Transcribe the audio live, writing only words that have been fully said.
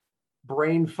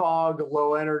brain fog,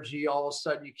 low energy, all of a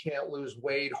sudden you can't lose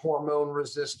weight, hormone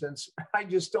resistance. I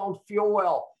just don't feel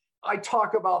well. I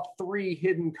talk about 3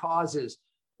 hidden causes.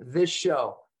 This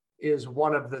show is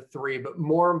one of the 3, but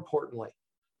more importantly,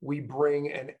 we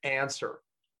bring an answer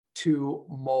to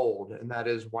mold, and that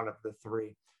is one of the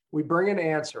 3. We bring an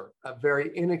answer, a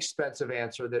very inexpensive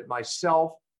answer that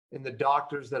myself and the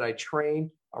doctors that I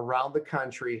train around the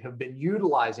country have been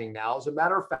utilizing now. As a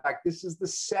matter of fact, this is the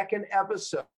 2nd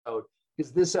episode,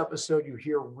 because this episode you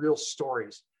hear real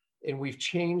stories, and we've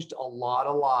changed a lot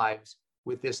of lives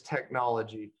with this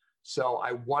technology. So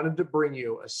I wanted to bring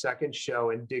you a 2nd show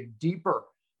and dig deeper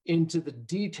into the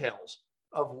details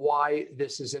of why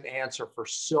this is an answer for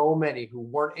so many who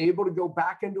weren't able to go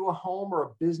back into a home or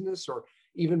a business or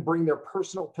even bring their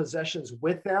personal possessions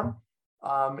with them.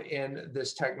 And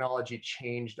this technology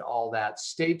changed all that.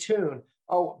 Stay tuned.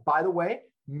 Oh, by the way,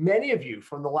 many of you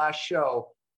from the last show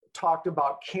talked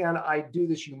about, can I do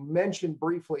this? You mentioned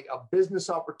briefly a business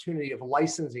opportunity of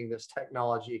licensing this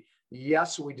technology.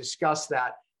 Yes, we discussed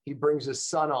that. He brings his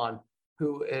son on,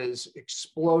 who is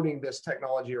exploding this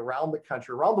technology around the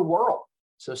country, around the world.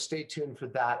 So stay tuned for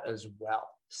that as well.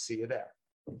 See you there.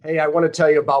 Hey, I want to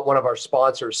tell you about one of our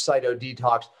sponsors,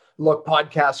 CytoDetox. Look,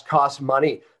 podcasts cost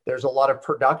money. There's a lot of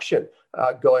production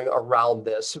going around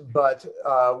this, but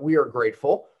we are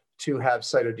grateful to have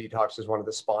CytoDetox as one of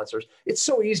the sponsors. It's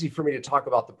so easy for me to talk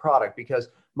about the product because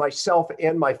myself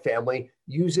and my family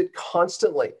use it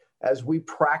constantly as we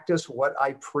practice what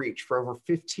I preach. For over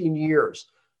 15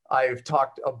 years, I've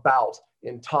talked about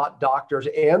and taught doctors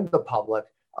and the public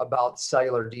about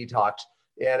cellular detox.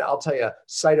 And I'll tell you,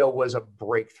 Cyto was a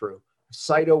breakthrough.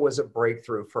 Cyto was a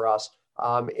breakthrough for us.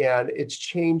 And it's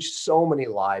changed so many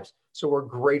lives. So we're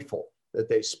grateful that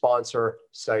they sponsor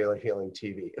Cellular Healing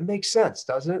TV. It makes sense,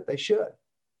 doesn't it? They should.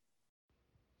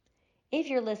 If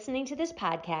you're listening to this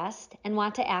podcast and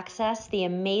want to access the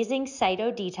amazing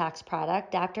CytoDetox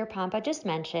product Dr. Pompa just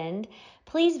mentioned,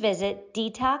 please visit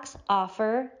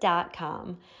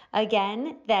detoxoffer.com.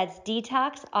 Again, that's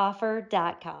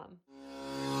detoxoffer.com.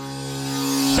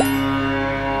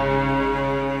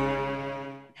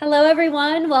 Hello,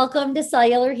 everyone. Welcome to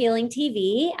Cellular Healing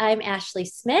TV. I'm Ashley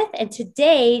Smith, and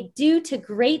today, due to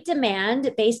great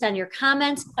demand based on your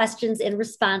comments, questions, and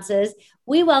responses,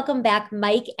 we welcome back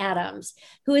Mike Adams,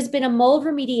 who has been a mold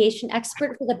remediation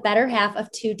expert for the better half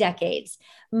of 2 decades.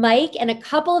 Mike and a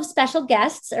couple of special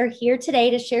guests are here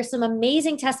today to share some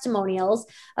amazing testimonials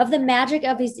of the magic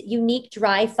of his unique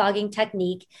dry fogging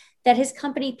technique that his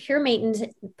company Pure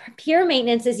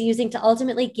Maintenance is using to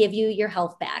ultimately give you your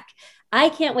health back. I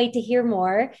can't wait to hear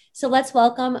more. So let's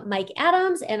welcome Mike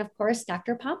Adams and, of course,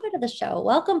 Dr. Pompa to the show.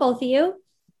 Welcome, both of you.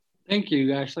 Thank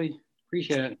you, Ashley.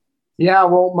 Appreciate it. Yeah,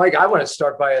 well, Mike, I want to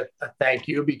start by a thank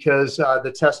you because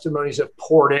the testimonies have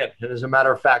poured in. And as a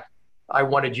matter of fact, I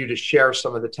wanted you to share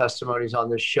some of the testimonies on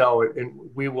this show, and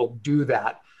we will do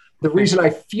that. The reason I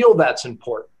feel that's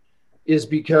important is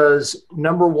because,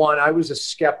 number one, I was a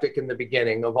skeptic in the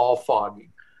beginning of all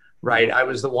fogging. Right. I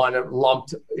was the one that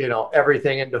lumped,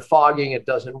 everything into fogging. It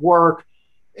doesn't work.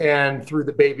 And threw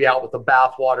the baby out with the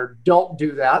bathwater. Don't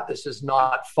do that. This is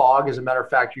not fog. As a matter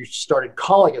of fact, you started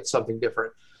calling it something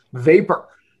different, vapor,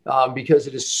 because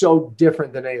it is so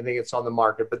different than anything that's on the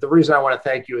market. But the reason I want to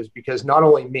thank you is because not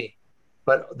only me,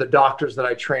 but the doctors that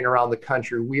I train around the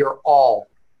country, we are all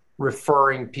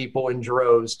referring people in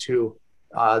droves to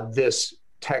this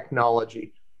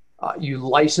technology. You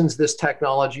license this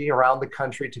technology around the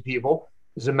country to people.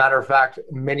 As a matter of fact,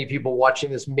 many people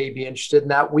watching this may be interested in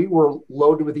that. We were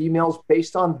loaded with emails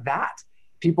based on that.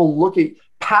 People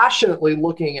passionately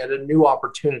looking at a new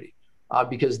opportunity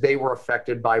because they were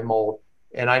affected by mold.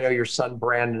 And I know your son,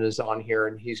 Brandon, is on here,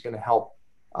 and he's going to help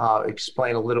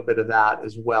explain a little bit of that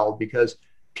as well, because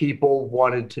people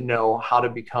wanted to know how to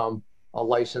become a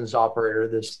licensed operator,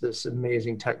 this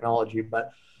amazing technology.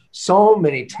 But so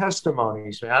many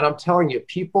testimonies, man. I'm telling you,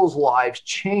 people's lives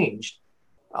changed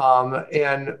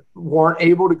and weren't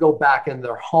able to go back in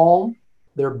their home,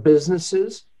 their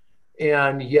businesses.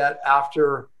 And yet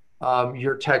after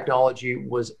your technology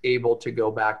was able to go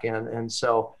back in. And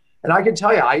I can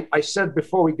tell you, I said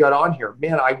before we got on here,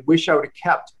 man, I wish I would have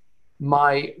kept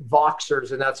my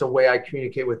Voxers. And that's a way I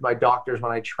communicate with my doctors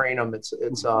when I train them. It's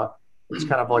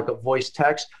kind of like a voice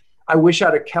text. I wish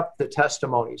I'd have kept the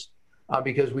testimonies.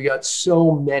 Because we got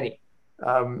so many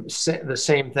the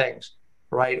same things,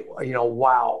 right?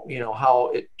 Wow,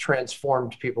 how it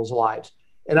transformed people's lives.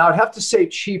 And I would have to say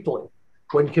cheaply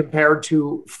when compared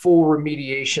to full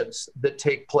remediations that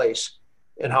take place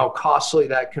and how costly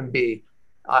that can be.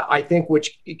 I think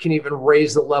which can even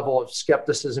raise the level of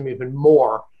skepticism even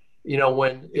more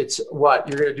when it's what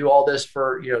you're going to do all this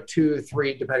for, two,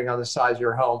 three, depending on the size of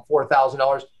your home,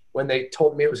 $4,000, when they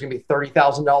told me it was going to be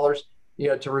 $30,000,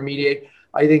 to remediate.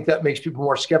 I think that makes people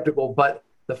more skeptical. But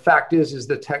the fact is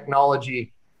the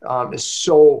technology is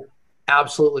so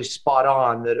absolutely spot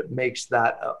on that it makes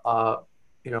that,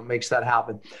 makes that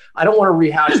happen. I don't want to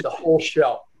rehash the whole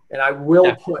show. And I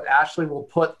will Ashley will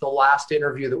put the last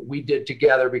interview that we did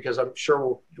together, because I'm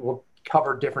sure we'll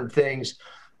cover different things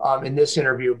in this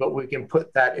interview, but we can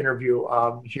put that interview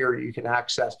here you can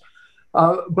access.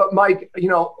 But Mike,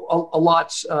 a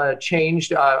lot's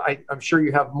changed. I'm sure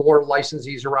you have more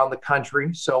licensees around the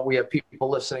country. So we have people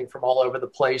listening from all over the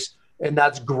place, and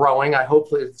that's growing.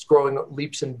 Hopefully it's growing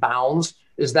leaps and bounds.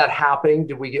 Is that happening?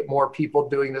 Did we get more people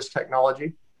doing this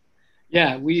technology?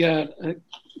 Yeah, we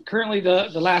currently the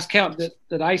last count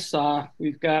that I saw,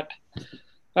 we've got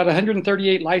about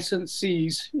 138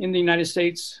 licensees in the United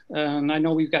States. And I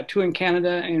know we've got 2 in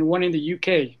Canada and 1 in the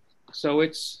UK. So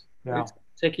it's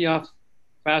taking off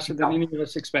faster than any of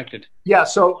us expected. Yeah.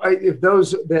 So if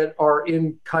those that are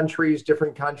in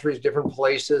different countries, different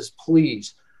places,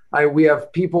 please, we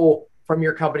have people from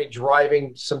your company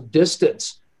driving some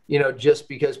distance, just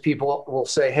because people will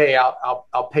say, hey,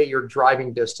 I'll pay your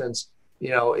driving distance,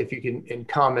 if you can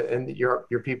come, and your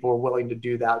people are willing to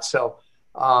do that. So,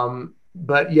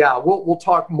 but yeah, we'll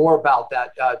talk more about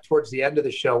that towards the end of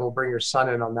the show. We'll bring your son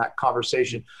in on that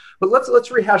conversation, but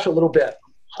let's rehash a little bit.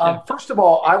 First of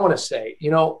all, I want to say,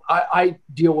 I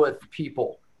deal with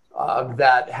people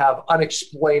that have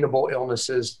unexplainable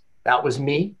illnesses. That was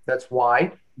me. That's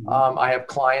why. I have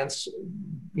clients,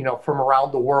 from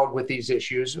around the world with these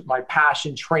issues. My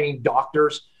passion, training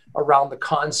doctors around the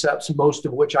concepts, most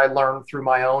of which I learned through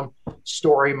my own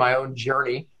story, my own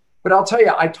journey. But I'll tell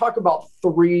you, I talk about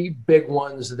 3 big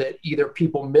ones that either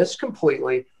people miss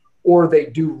completely or they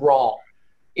do wrong.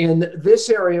 In this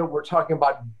area, we're talking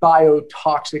about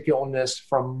biotoxic illness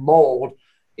from mold,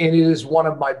 and it is one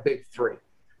of my big 3.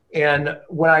 And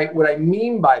what I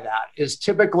mean by that is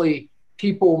typically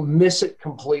people miss it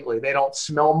completely. They don't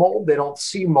smell mold, they don't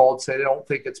see mold, so they don't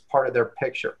think it's part of their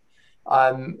picture.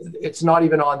 It's not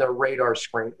even on their radar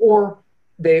screen, or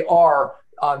they are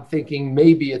thinking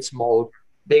maybe it's mold.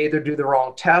 They either do the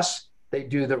wrong tests, they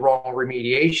do the wrong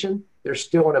remediation. They're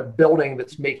still in a building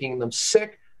that's making them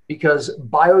sick, because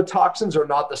biotoxins are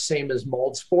not the same as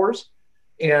mold spores.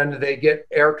 And they get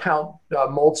air count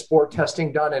mold spore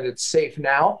testing done, and it's safe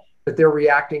now, but they're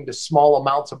reacting to small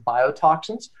amounts of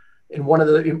biotoxins. And one of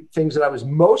the things that I was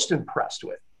most impressed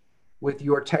with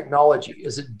your technology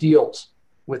is it deals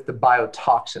with the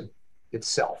biotoxin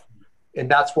itself.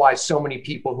 And that's why so many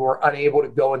people who are unable to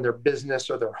go in their business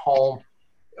or their home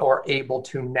are able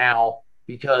to now,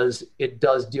 because it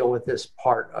does deal with this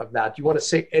part of that. Do you want to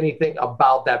say anything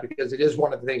about that? Because it is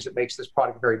one of the things that makes this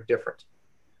product very different.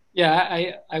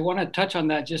 Yeah, I want to touch on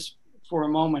that just for a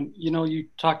moment. You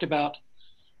talked about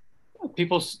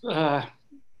people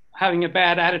having a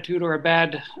bad attitude or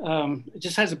it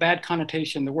just has a bad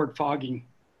connotation, the word fogging.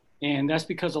 And that's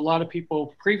because a lot of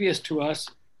people previous to us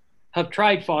have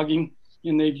tried fogging,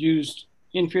 and they've used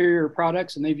inferior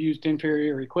products and they've used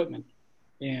inferior equipment.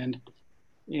 And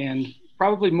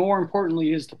probably more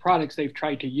importantly is the products they've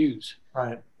tried to use.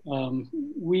 Right.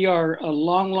 We are a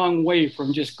long, long way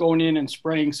from just going in and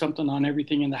spraying something on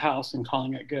everything in the house and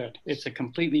calling it good. It's a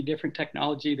completely different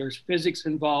technology. There's physics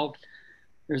involved.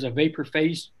 There's a vapor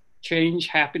phase change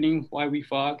happening while we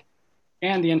fog.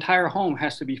 And the entire home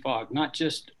has to be fogged, not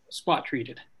just spot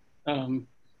treated. And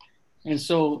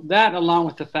so that, along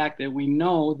with the fact that we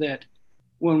know that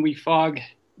when we fog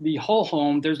the whole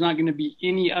home, there's not going to be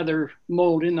any other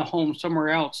mold in the home somewhere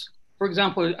else. For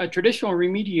example, a traditional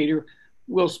remediator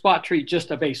will spot treat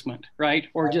just a basement, right?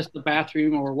 Or just the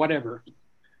bathroom or whatever.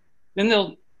 Then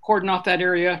they'll cordon off that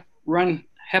area, run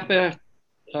HEPA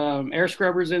air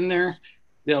scrubbers in there.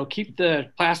 They'll keep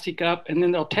the plastic up, and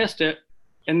then they'll test it,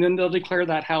 and then they'll declare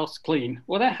that house clean.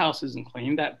 Well, that house isn't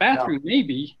clean. That bathroom may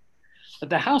be, but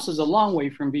the house is a long way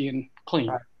from being clean.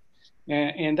 Right.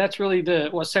 And that's really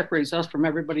what separates us from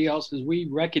everybody else, is we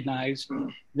recognize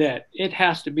that it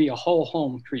has to be a whole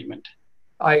home treatment.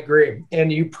 I agree.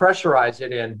 And you pressurize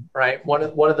it in, right? One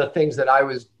of the things that I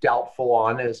was doubtful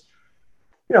on is,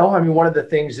 one of the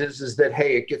things is that,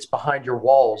 hey, it gets behind your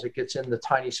walls. It gets in the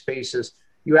tiny spaces.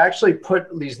 You actually put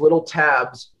these little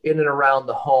tabs in and around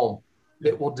the home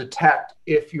that will detect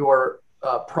if your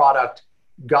product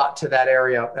got to that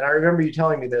area. And I remember you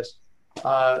telling me this.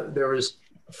 There was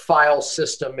a file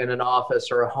system in an office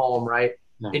or a home, right?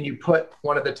 Yeah. And you put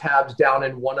one of the tabs down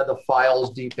in one of the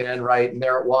files deep in, right? And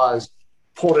there it was.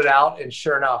 pulled it out, and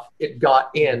sure enough, it got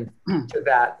in to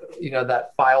that,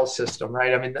 that file system,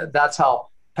 right? I mean, that's how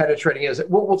penetrating is.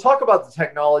 We'll talk about the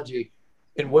technology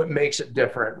and what makes it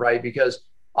different, right? Because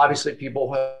obviously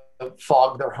people have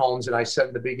fogged their homes, and I said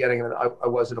in the beginning that I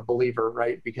wasn't a believer,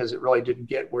 right? Because it really didn't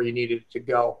get where you needed it to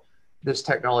go. This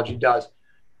technology does.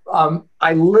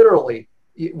 I literally,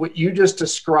 what you just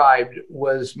described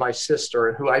was my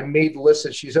sister, who I made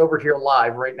listen. She's over here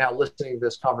live right now listening to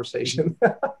this conversation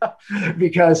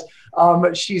because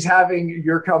she's having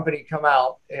your company come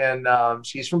out, and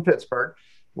she's from Pittsburgh,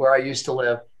 where I used to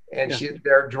live. And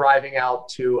they're driving out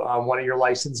to one of your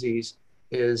licensees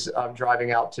is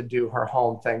driving out to do her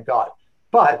home, thank God.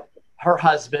 But her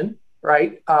husband,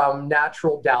 right,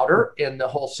 natural doubter in the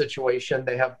whole situation.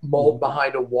 They have mold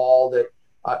behind a wall that,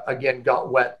 again,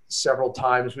 got wet several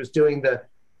times, was doing the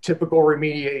typical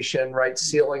remediation, right,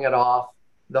 sealing it off,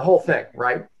 the whole thing,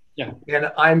 right? Yeah.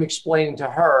 And I'm explaining to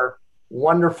her,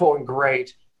 wonderful and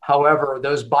great. However,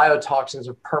 those biotoxins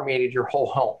have permeated your whole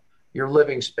home, your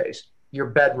living space, your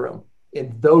bedroom,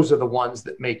 and those are the ones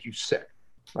that make you sick,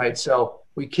 right? So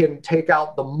we can take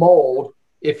out the mold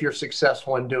if you're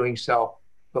successful in doing so.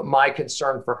 But my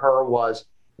concern for her was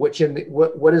what is in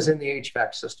the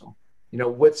HVAC system?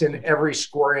 What's in every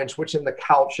square inch, what's in the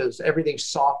couches, everything's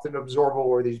soft and absorbable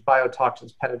where these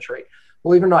biotoxins penetrate.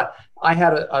 Believe it or not,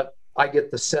 I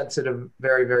get the sensitive,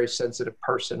 very, very sensitive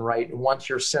person, right? And once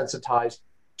you're sensitized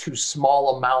to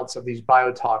small amounts of these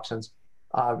biotoxins,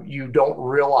 you don't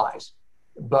realize,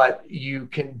 but you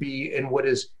can be in what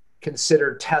is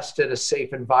considered tested a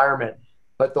safe environment.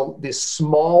 But this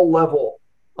small level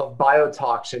of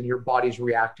biotoxin your body's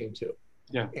reacting to.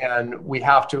 Yeah. And we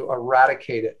have to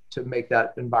eradicate it to make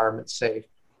that environment safe.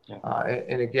 Yeah.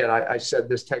 And again, I said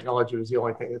this technology was the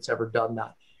only thing that's ever done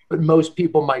that. But most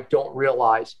people don't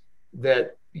realize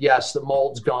that, yes, the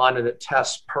mold's gone and it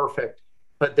tests perfect,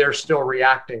 but they're still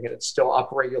reacting and it's still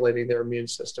upregulating their immune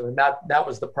system. And that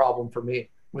was the problem for me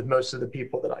with most of the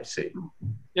people that I see.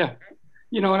 Yeah.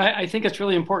 And I think it's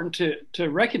really important to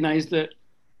recognize that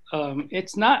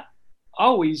it's not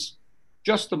always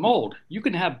just the mold. You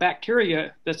can have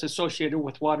bacteria that's associated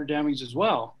with water damage as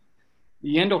well.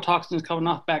 The endotoxins coming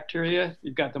off bacteria,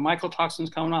 you've got the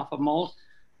mycotoxins coming off of mold.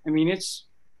 I mean,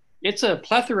 it's a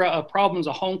plethora of problems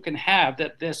a home can have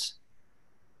that this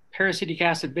peracetic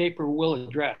acid vapor will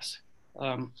address.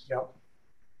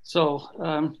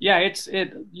 So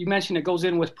you mentioned it goes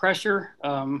in with pressure.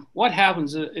 What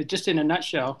happens, just in a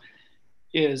nutshell,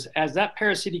 is as that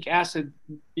peracetic acid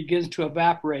begins to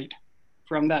evaporate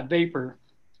from that vapor,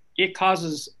 it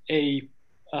causes the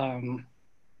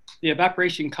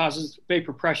evaporation causes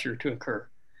vapor pressure to occur.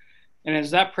 And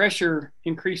as that pressure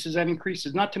increases,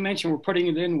 not to mention we're putting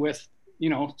it in with,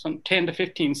 some 10 to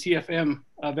 15 CFM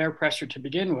of air pressure to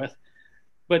begin with,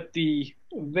 but the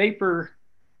vapor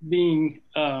being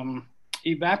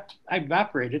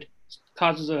evaporated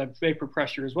causes a vapor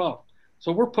pressure as well.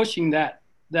 So we're pushing that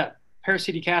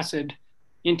peracetic acid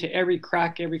into every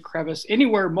crack, every crevice,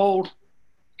 anywhere mold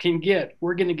can get,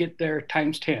 we're going to get there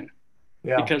times 10.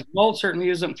 Yeah. Because mold certainly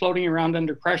isn't floating around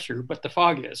under pressure, but the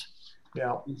fog is.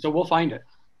 Yeah. And so we'll find it.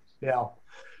 Yeah.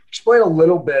 Explain a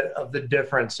little bit of the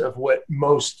difference of what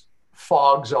most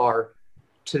fogs are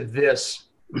to this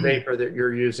vapor that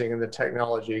you're using in the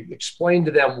technology. Explain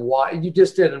to them why. You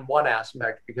just did in one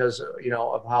aspect because,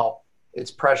 of how it's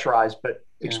pressurized, but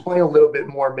explain a little bit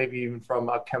more, maybe even from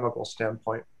a chemical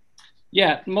standpoint.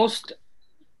 Yeah. Most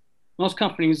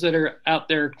companies that are out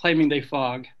there claiming they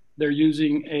fog, they're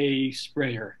using a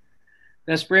sprayer.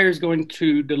 That sprayer is going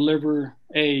to deliver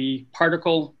a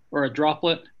particle or a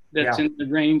droplet that's in the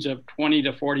range of 20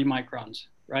 to 40 microns,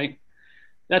 right?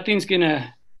 That thing's going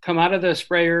to come out of the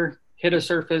sprayer, hit a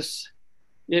surface.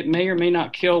 It may or may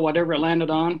not kill whatever it landed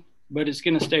on, but it's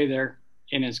going to stay there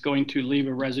and it's going to leave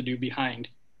a residue behind,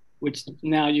 which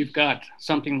now you've got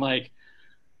something like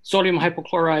sodium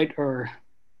hypochlorite or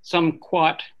some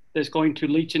quat that's going to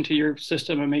leach into your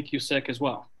system and make you sick as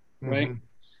well, right? Mm-hmm.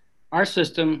 Our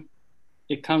system,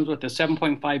 it comes with a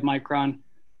 7.5 micron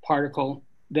particle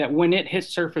that when it hits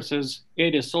surfaces,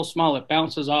 it is so small it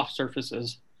bounces off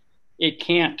surfaces. It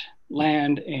can't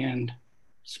land and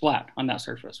splat on that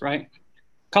surface, right?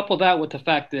 Couple that with the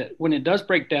fact that when it does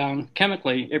break down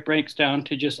chemically, it breaks down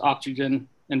to just oxygen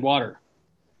and water.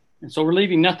 And so we're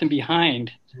leaving nothing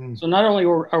behind. Mm. So not only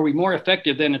are we more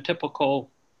effective than a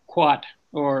typical quat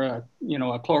or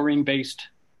a chlorine-based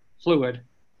fluid,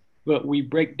 but we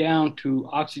break down to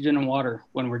oxygen and water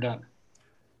when we're done.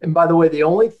 And by the way, the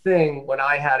only thing when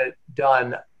I had it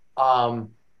done,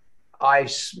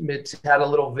 it had a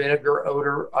little vinegar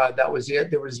odor. That was it.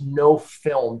 There was no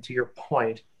film, to your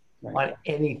point, on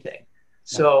anything.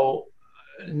 So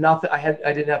nothing,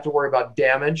 I didn't have to worry about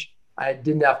damage. I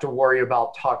didn't have to worry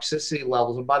about toxicity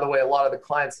levels. And by the way, a lot of the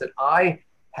clients that I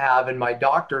have and my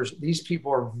doctors, these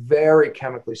people are very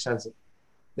chemically sensitive.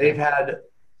 They've had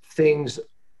things,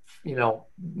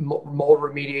 mold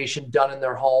remediation done in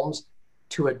their homes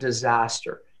to a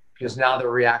disaster because now they're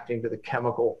reacting to the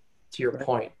chemical, to your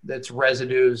point, that's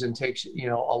residues and takes,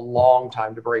 a long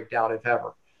time to break down, if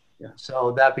ever. Yeah.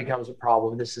 So that becomes a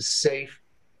problem. This is safe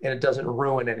and it doesn't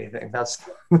ruin anything. That's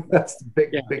the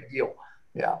big deal.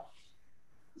 Yeah.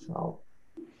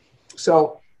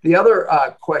 So the other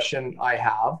question I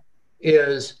have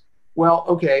is, well,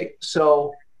 okay,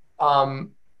 so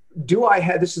do I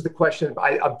have, this is the question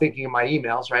I'm thinking in my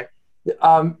emails, right?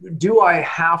 Do I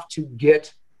have to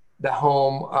get the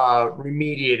home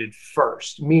remediated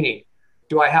first? Meaning,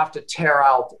 do I have to tear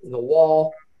out the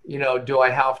wall? Do I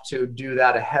have to do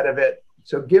that ahead of it?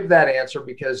 So give that answer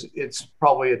because it's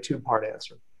probably a two-part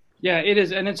answer. Yeah, it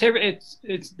is. And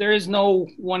there is no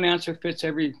one answer fits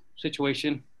every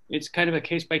situation. It's kind of a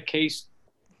case by case.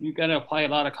 You've got to apply a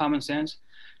lot of common sense.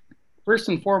 First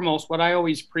and foremost, what I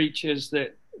always preach is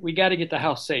that we got to get the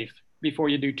house safe before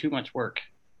you do too much work.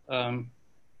 The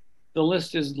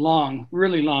list is long,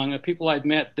 really long, of people I've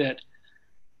met that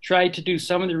tried to do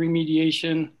some of the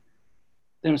remediation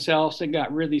themselves and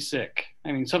got really sick.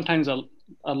 I mean, sometimes a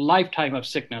lifetime of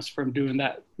sickness from doing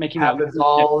that, making happens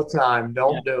all the time.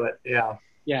 Don't do it. Yeah.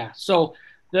 Yeah. So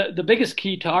the biggest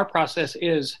key to our process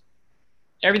is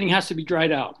everything has to be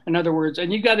dried out. In other words,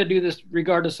 and you got to do this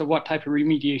regardless of what type of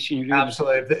remediation you're doing.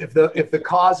 Absolutely. If the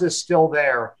cause is still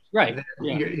there, right? Then,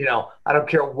 I don't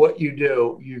care what you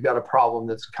do, you've got a problem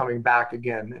that's coming back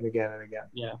again and again and again.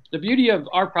 Yeah. The beauty of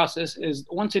our process is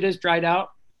once it is dried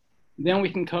out, then we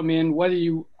can come in, whether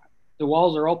the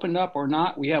walls are opened up or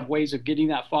not. We have ways of getting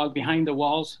that fog behind the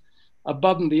walls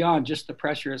above and beyond just the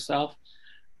pressure itself.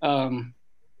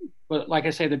 But like I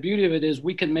say, the beauty of it is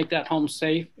we can make that home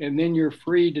safe, and then you're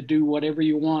free to do whatever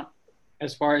you want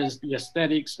as far as the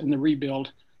aesthetics and the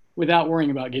rebuild without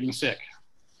worrying about getting sick.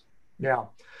 Yeah.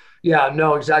 Yeah,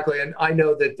 no, exactly. And I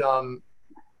know that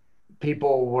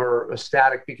people were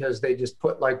ecstatic because they just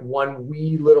put like one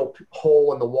wee little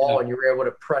hole in the wall and you were able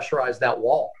to pressurize that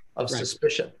wall of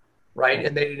suspicion, right?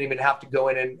 And they didn't even have to go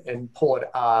in and pull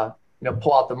it,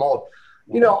 pull out the mold.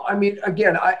 I mean,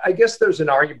 again, I guess there's an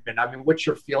argument. I mean, what's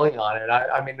your feeling on it?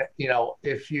 I mean,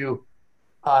 if you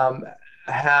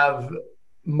have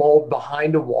mold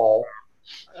behind a wall,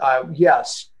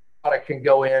 yes, product can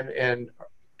go in and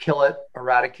kill it,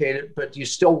 eradicate it, but do you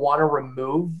still want to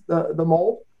remove the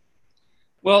mold?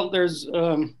 Well, there's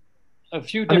a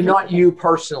few different... I mean, not you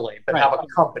personally, but have a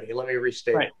company. Let me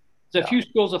restate. Right. There's a few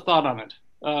schools of thought on it.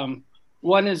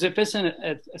 One is if it's in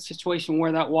a situation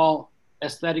where that wall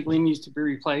aesthetically needs to be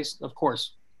replaced, of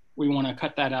course, we want to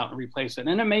cut that out and replace it.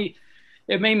 And it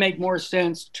may make more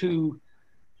sense to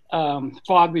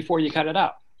fog before you cut it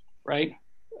out, right?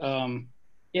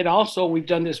 It also, we've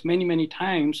done this many, many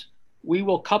times. We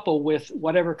will couple with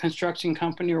whatever construction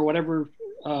company or whatever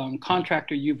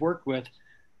contractor you've worked with,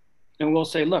 and we'll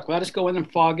say, look, let us go in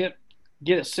and fog it,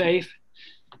 get it safe.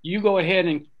 You go ahead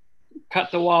and cut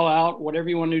the wall out, whatever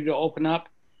you want to do to open up,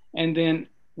 and then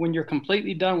when you're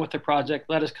completely done with the project,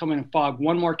 let us come in and fog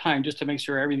one more time just to make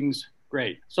sure everything's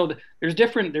great. So there's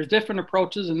different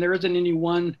approaches, and there isn't any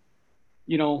one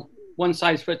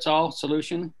size fits all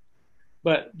solution,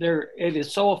 but it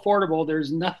is so affordable.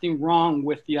 There's nothing wrong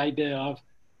with the idea of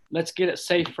let's get it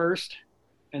safe first,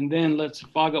 and then let's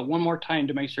fog it one more time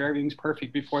to make sure everything's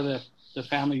perfect before the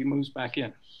family moves back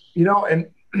in.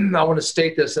 And I want to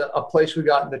state this, a place we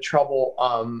got into trouble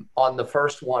on the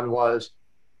first one was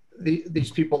these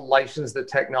people license the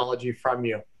technology from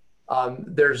you.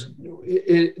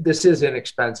 This is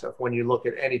inexpensive when you look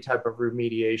at any type of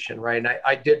remediation, right? And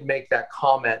I did make that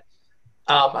comment.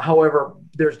 However,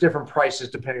 there's different prices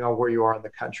depending on where you are in the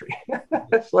country.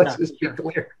 Let's just be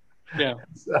clear. Yeah.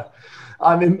 So,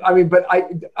 but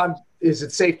is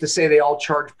it safe to say they all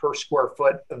charge per square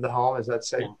foot of the home? Is that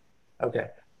safe? Yeah. Okay.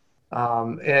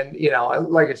 And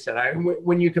like I said,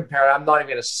 when you compare it, I'm not even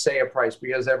going to say a price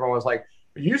because everyone was like,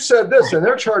 you said this and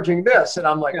they're charging this. And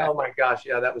I'm like, oh my gosh,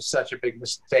 yeah, that was such a big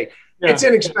mistake. Yeah. It's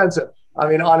inexpensive. I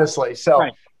mean, honestly. So,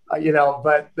 right.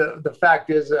 But the fact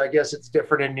is, I guess it's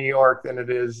different in New York than it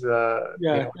is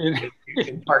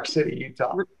in Park City,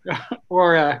 Utah.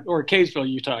 Or Kaysville,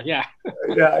 Utah. Yeah.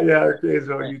 Or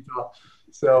Kaysville, Utah.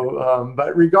 So,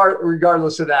 but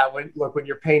regardless of that, when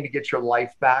you're paying to get your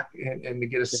life back and to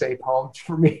get a safe home,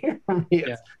 for me,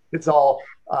 it's all.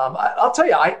 I'll tell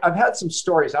you, I've had some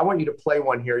stories. I want you to play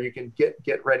one here. You can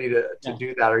get ready to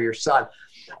do that, or your son.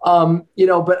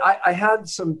 But I had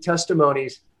some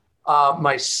testimonies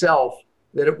myself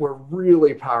that were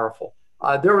really powerful.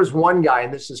 There was one guy,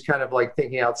 and this is kind of like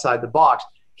thinking outside the box.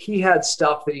 He had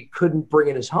stuff that he couldn't bring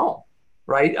in his home,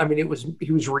 right? I mean,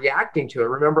 he was reacting to it.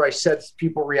 Remember, I said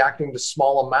people reacting to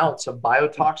small amounts of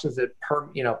biotoxins that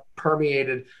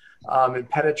permeated and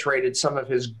penetrated some of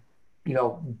his,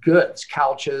 goods,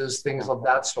 couches, things of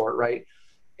that sort, right?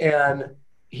 And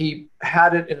he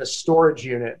had it in a storage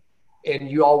unit, and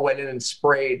you all went in and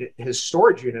sprayed his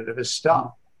storage unit of his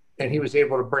stuff, and he was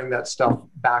able to bring that stuff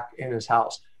back in his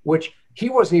house, which he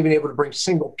wasn't even able to bring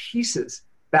single pieces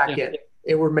back in.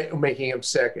 It were making him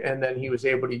sick, and then he was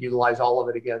able to utilize all of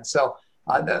it again. So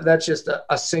that's just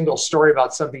a single story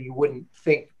about something you wouldn't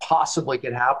think possibly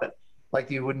could happen,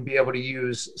 like you wouldn't be able to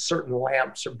use certain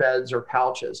lamps or beds or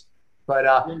couches. But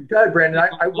go ahead, Brandon.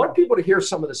 I want people to hear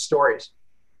some of the stories.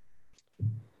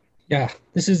 Yeah,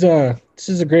 this is a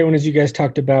great one, as you guys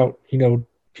talked about.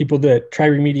 People that try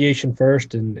remediation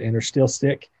first and are still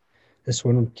sick. This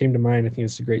one came to mind. I think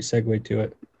it's a great segue to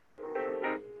it.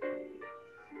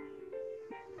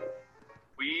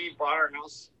 We bought our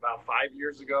house about 5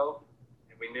 years ago,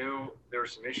 and we knew there were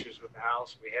some issues with the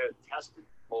house. We had it tested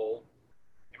for mold,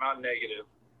 came out negative,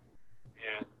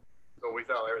 and so we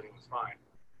thought everything was fine.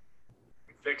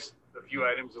 We fixed a few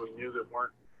items that we knew that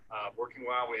weren't working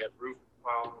well. We had roof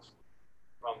problems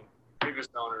from previous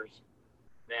owners.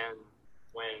 Then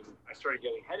when I started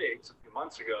getting headaches a few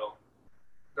months ago,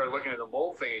 started looking at the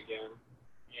mold thing again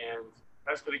and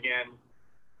tested again.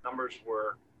 Numbers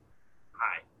were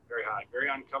high, very high, very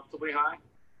uncomfortably high.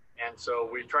 And so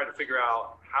we tried to figure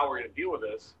out how we're going to deal with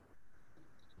this.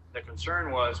 The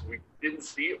concern was we didn't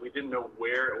see it. We didn't know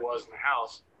where it was in the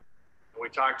house. And we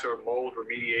talked to a mold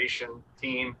remediation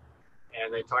team,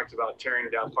 and they talked about tearing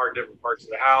down different parts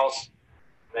of the house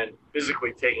and then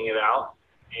physically taking it out.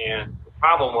 And the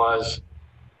problem was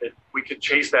that we could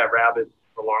chase that rabbit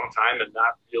for a long time and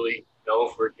not really know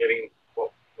if we're getting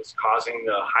what was causing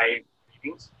the high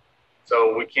readings.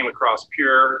 So we came across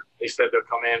Pure. They said they'll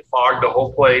come in, fog the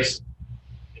whole place.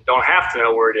 You don't have to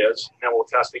know where it is, and then we'll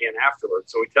test again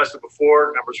afterwards. So we tested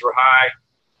before, numbers were high.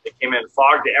 They came in,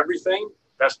 fogged everything,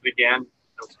 tested again,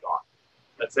 it was gone.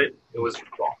 That's it. It was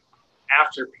gone.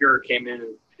 After Pure came in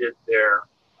and did their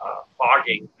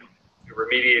fogging to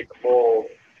remediate the mold,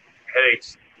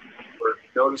 headaches were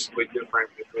noticeably different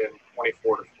within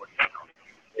 24 to 48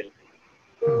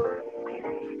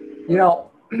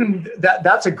 hours.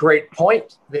 That's a great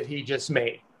point that he just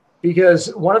made,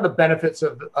 because one of the benefits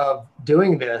of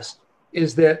doing this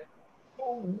is that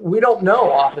we don't know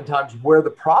oftentimes where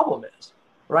the problem is,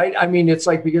 right? I mean, it's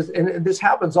like, and this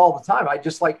happens all the time. I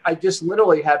just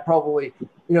literally had probably,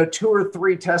 2 or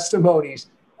 3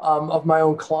 testimonies of my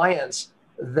own clients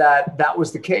that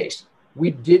was the case.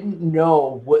 We didn't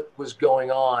know what was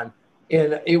going on.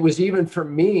 And it was, even for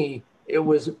me, it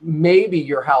was, maybe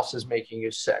your house is making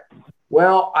you sick.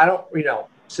 Well, I don't,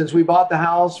 since we bought the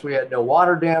house, we had no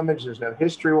water damage. There's no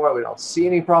history why we don't see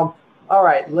any problem. All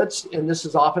right, and this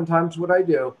is oftentimes what I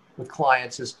do with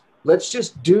clients is, let's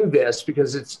just do this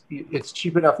because it's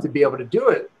cheap enough to be able to do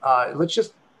it. Let's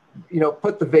just,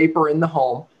 put the vapor in the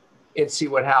home and see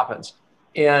what happens.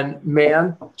 And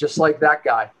man, just like that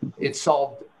guy, it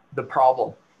solved the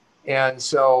problem. And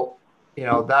so,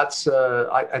 that's,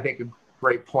 I think, a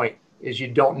great point, is you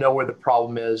don't know where the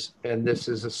problem is, and this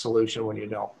is a solution when you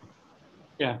don't.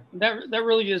 Yeah, that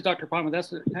really is, Dr. Palmer.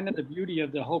 That's kind of the beauty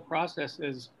of the whole process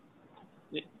is,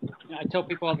 I tell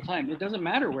people all the time, it doesn't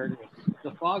matter where it is.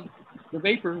 The fog, the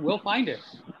vapor, will find it.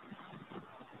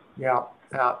 Yeah,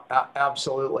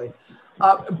 absolutely.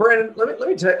 Brandon, let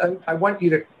me tell you, I want you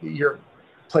to,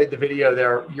 played the video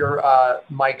there, you're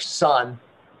Mike's son,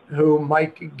 who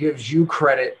Mike gives you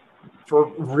credit for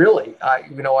really,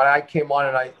 when I came on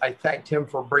and I thanked him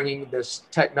for bringing this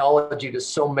technology to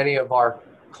so many of our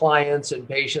clients and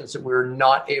patients that we were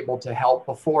not able to help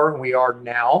before, and we are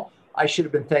now. I should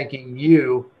have been thanking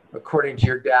you, according to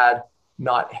your dad,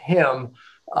 not him.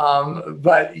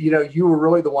 But, you were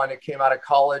really the one that came out of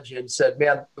college and said,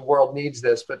 man, the world needs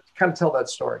this. But kind of tell that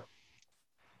story.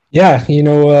 Yeah,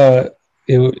 it's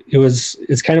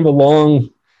kind of a long,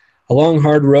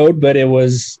 hard road, but it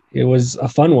was a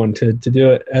fun one to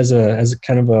do it as a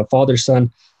kind of a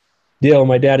father-son deal.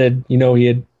 My dad had, he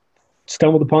had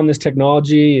stumbled upon this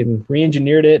technology and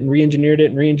re-engineered it, and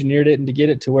to get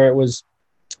it to where it was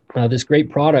this great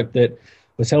product that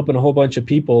was helping a whole bunch of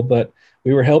people. But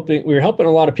we were helping a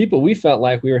lot of people. We felt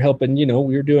like we were helping, we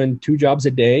were doing 2 jobs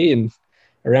a day and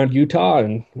around Utah,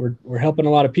 and we're helping a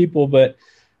lot of people. But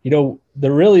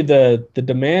the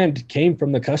demand came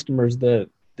from the customers. The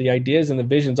ideas and the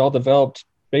visions all developed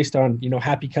based on,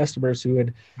 happy customers who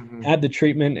had had the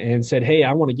treatment and said, hey,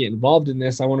 I want to get involved in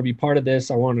this. I want to be part of this.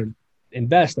 I want to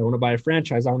invest. I want to buy a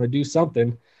franchise. I want to do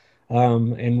something.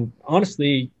 And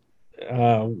honestly,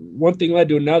 one thing led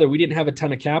to another. We didn't have a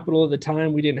ton of capital at the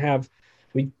time.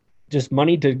 We just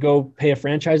money to go pay a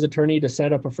franchise attorney to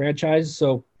set up a franchise.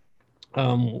 So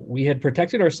we had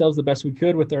protected ourselves the best we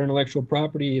could with our intellectual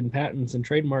property and patents and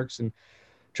trademarks and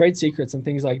trade secrets and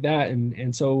things like that.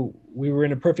 And so we were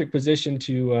in a perfect position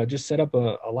to just set up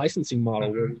a licensing model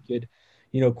where we could,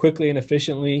 quickly and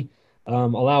efficiently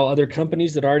allow other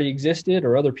companies that already existed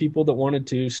or other people that wanted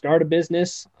to start a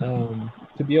business to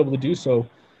be able to do so.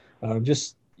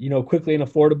 Just quickly and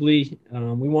affordably.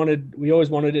 We always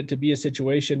wanted it to be a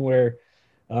situation where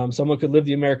someone could live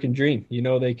the American dream.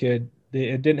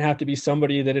 It didn't have to be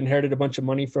somebody that inherited a bunch of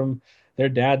money from their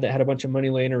dad that had a bunch of money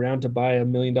laying around to buy $1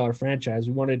 million franchise.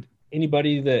 We wanted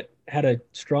anybody that had a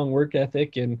strong work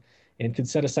ethic and could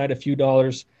set aside a few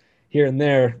dollars here and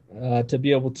there to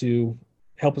be able to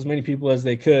help as many people as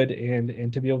they could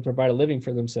and to be able to provide a living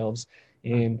for themselves.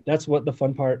 And that's the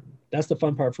fun part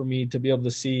for me, to be able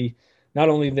to see not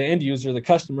only the end user, the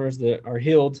customers that are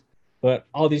healed, but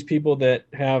all these people that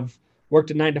have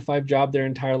worked a 9-to-5 job their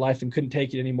entire life and couldn't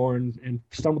take it anymore and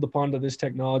stumbled upon this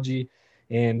technology.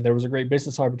 And there was a great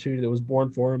business opportunity that was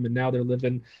born for them. And now they're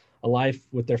living a life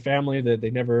with their family that they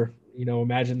never,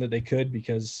 imagined that they could,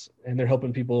 and they're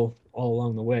helping people all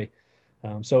along the way.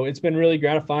 So it's been really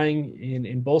gratifying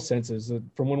in both senses,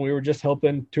 from when we were just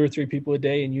helping 2 or 3 people a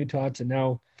day in Utah to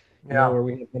now, where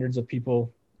we have hundreds of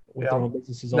people with their own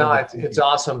businesses. It's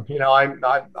awesome.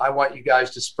 I want you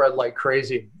guys to spread like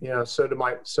crazy. So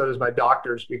does my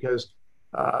doctors, because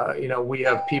we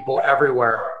have people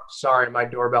everywhere. Sorry, my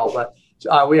doorbell, but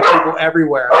we have people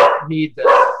everywhere that need this.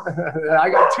 I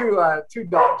got two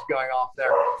dogs going off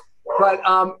there, but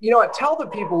tell the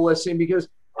people listening, because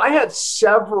I had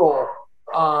several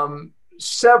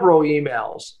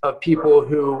emails of people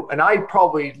who, and I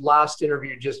probably last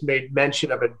interview just made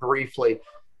mention of it briefly,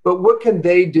 but what can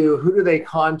they do? Who do they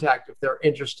contact if they're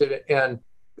interested in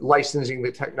licensing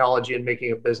the technology and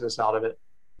making a business out of it?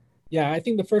 Yeah, I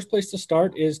think the first place to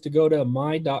start is to go to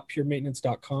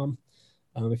my.puremaintenance.com.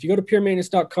 If you go to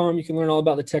puremaintenance.com, you can learn all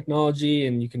about the technology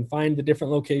and you can find the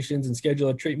different locations and schedule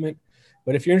a treatment.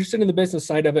 But if you're interested in the business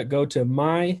side of it, go to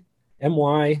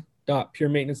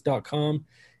my.puremaintenance.com.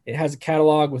 It has a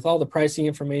catalog with all the pricing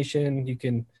information.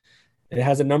 It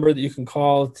has a number that you can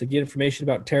call to get information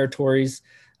about territories,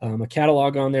 a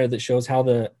catalog on there that shows how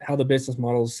the business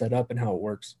model is set up and how it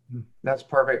works. That's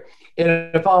perfect.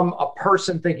 And if I'm a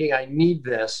person thinking I need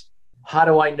this, how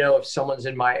do I know if someone's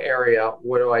in my area?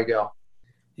 Where do I go?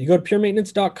 You go to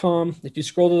puremaintenance.com. If you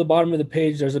scroll to the bottom of the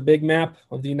page, there's a big map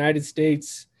of the United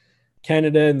States,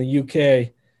 Canada, and the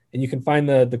UK, and you can find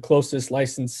the closest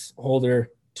license holder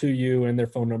to you and their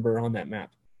phone number on that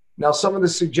map. Now, some of the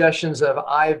suggestions that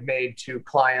I've made to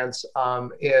clients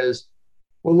is,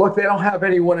 well, look, they don't have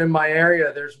anyone in my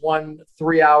area. There's one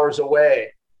 3 hours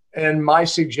away. And my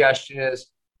suggestion is,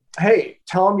 hey,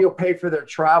 tell them you'll pay for their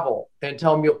travel and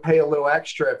tell them you'll pay a little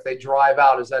extra if they drive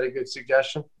out. Is that a good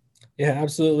suggestion? Yeah,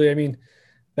 absolutely. I mean,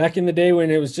 back in the day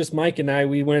when it was just Mike and I,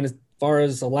 we went as far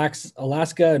as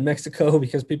Alaska and Mexico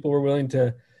because people were willing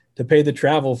to pay the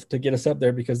travel to get us up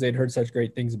there because they'd heard such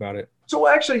great things about it. So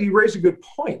actually, you raise a good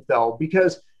point, though,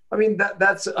 because I mean,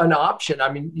 that's an option.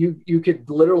 I mean, you could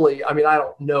literally, I mean, I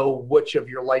don't know which of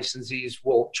your licensees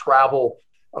will travel.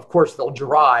 Of course, they'll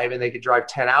drive and they could drive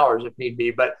 10 hours if need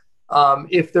be. But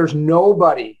if there's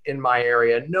nobody in my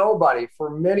area, nobody for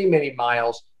many, many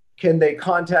miles, can they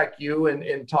contact you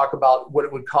and talk about what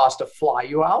it would cost to fly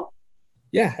you out?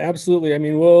 Yeah, absolutely. I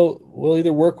mean, we'll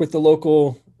either work with the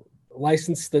local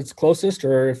license that's closest,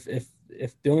 or if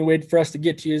the only way for us to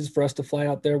get to you is for us to fly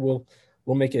out there, we'll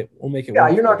make it yeah,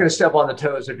 you're not going to step on the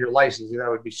toes of your licensee. That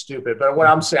would be stupid. But what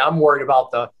I'm saying, I'm worried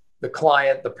about the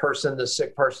client, the person, the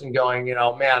sick person going,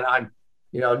 man, I'm,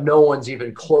 no one's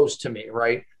even close to me,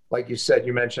 right? Like you said,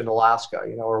 you mentioned Alaska,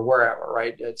 or wherever,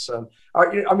 right? It's,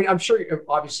 I mean, I'm sure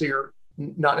obviously you're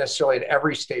not necessarily in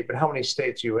every state, but how many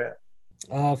states are you in?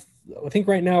 I think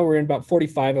right now we're in about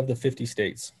 45 of the 50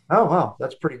 states. Oh, wow.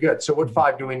 That's pretty good. So what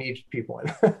 5 do we need people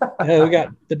in? Yeah, we got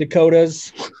the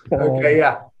Dakotas. Okay.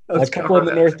 Yeah. A couple in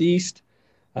the Northeast,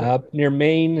 near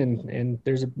Maine. And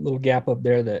there's a little gap up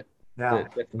there that. Yeah.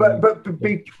 But to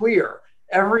be clear,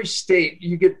 every state,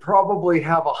 you could probably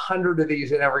have 100 of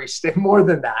these in every state, more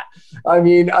than that. I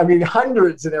mean,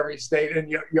 hundreds in every state, and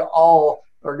you all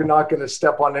are not going to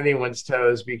step on anyone's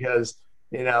toes because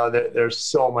There's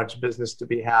so much business to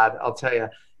be had. I'll tell you,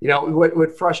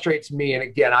 what frustrates me, and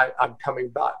again, I'm coming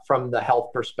back from the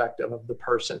health perspective of the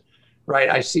person, right?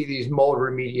 I see these mold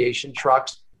remediation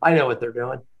trucks. I know what they're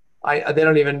doing. They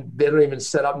don't even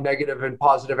set up negative and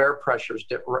positive air pressures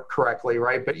correctly,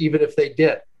 right? But even if they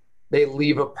did, they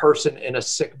leave a person in a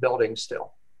sick building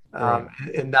still,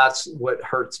 and that's what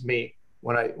hurts me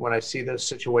when I see those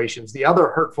situations. The other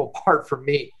hurtful part for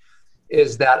me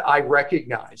is that I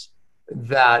recognize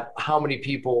that how many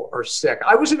people are sick.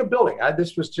 I was in a building.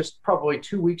 This was just probably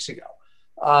 2 weeks ago,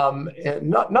 and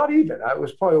not even. It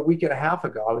was probably a week and a half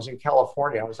ago. I was in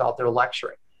California. I was out there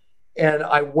lecturing. And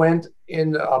I went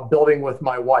in a building with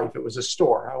my wife. It was a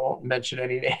store. I won't mention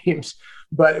any names,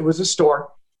 but it was a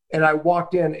store. And I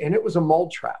walked in and it was a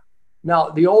mold trap. Now,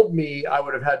 the old me, I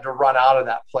would have had to run out of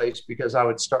that place because I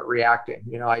would start reacting.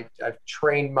 I've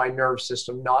trained my nerve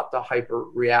system not to hyper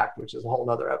react, which is a whole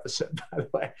nother episode, by the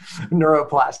way,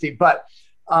 neuroplasty. But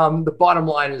the bottom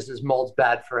line is this mold's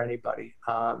bad for anybody.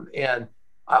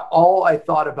 All I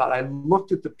thought about, I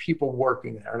looked at the people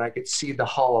working there and I could see the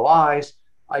hollow eyes.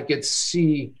 I could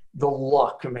see the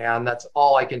look, man. That's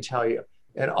all I can tell you.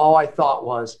 And all I thought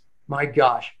was, my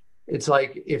gosh, it's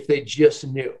like if they just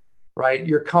knew, right?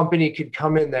 Your company could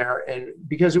come in there, and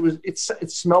because it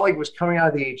smelled like it was coming out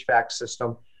of the HVAC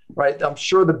system, right? I'm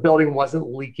sure the building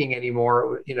wasn't leaking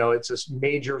anymore. It's this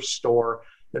major store.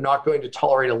 They're not going to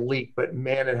tolerate a leak, but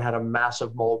man, it had a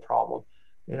massive mold problem.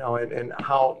 And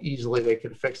how easily they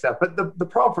could fix that. But the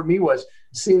problem for me was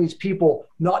seeing these people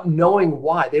not knowing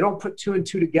why. They don't put two and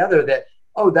two together that,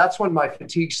 oh, that's when my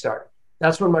fatigue started.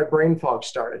 That's when my brain fog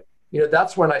started.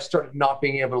 That's when I started not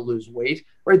being able to lose weight,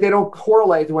 right? They don't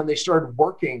correlate to when they started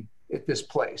working at this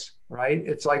place, right?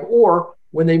 It's like, or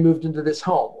when they moved into this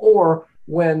home, or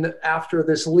when after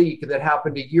this leak that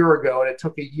happened a year ago and it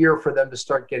took a year for them to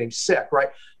start getting sick, right?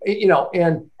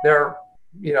 And their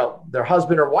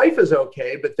husband or wife is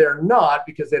okay, but they're not,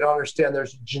 because they don't understand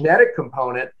there's a genetic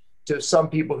component to some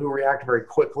people who react very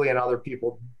quickly and other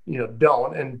people,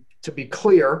 don't. And to be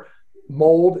clear,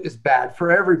 mold is bad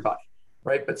for everybody,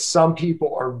 right? But some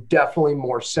people are definitely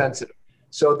more sensitive.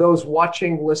 So those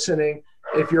watching, listening,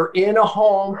 if you're in a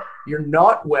home, you're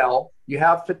not well, you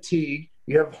have fatigue,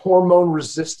 you have hormone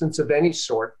resistance of any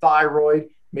sort, thyroid,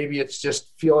 maybe it's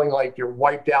just feeling like you're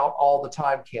wiped out all the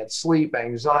time, can't sleep,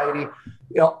 anxiety,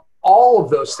 all of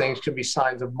those things can be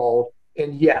signs of mold.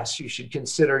 And yes, you should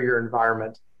consider your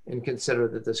environment and consider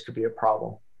that this could be a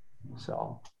problem.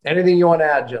 So anything you want to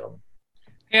add, gentlemen?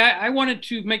 Yeah, I wanted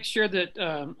to make sure that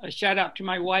a shout out to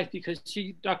my wife, because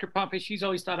Dr. Pompey, she's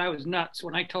always thought I was nuts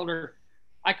when I told her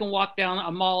I can walk down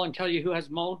a mall and tell you who has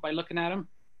mold by looking at them.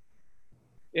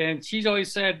 And she's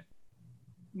always said,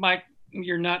 Mike,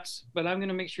 you're nuts, but I'm going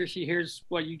to make sure she hears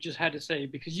what you just had to say,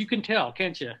 because you can tell,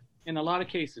 can't you? In a lot of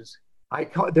cases.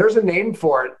 There's a name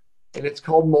for it, and it's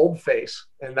called mold face.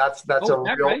 And that's a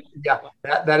real, right? Yeah,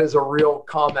 that is a real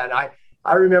comment.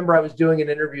 I remember I was doing an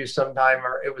interview sometime,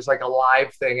 or it was like a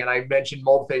live thing, and I mentioned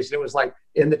mold face, and it was like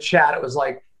in the chat, it was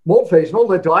like, mold face,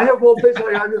 do I have mold face?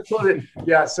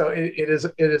 Yeah, so it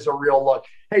is a real look.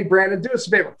 Hey, Brandon, do us a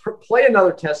favor, play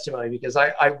another testimony, because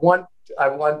I want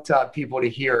people to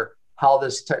hear how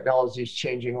this technology is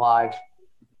changing lives.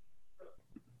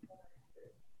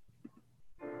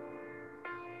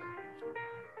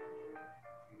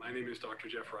 My name is Dr.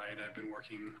 Jeff Wright. I've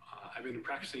been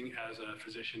practicing as a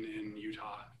physician in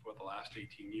Utah for the last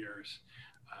 18 years.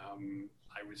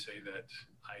 I would say that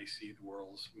I see the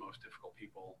world's most difficult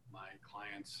people. My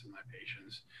clients and my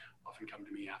patients often come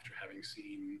to me after having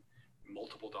seen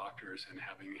multiple doctors and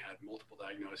having had multiple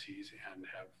diagnoses and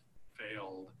have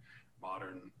failed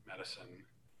modern medicine,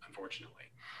 unfortunately.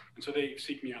 And so they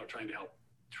seek me out trying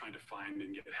to find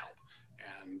and get help.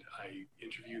 And I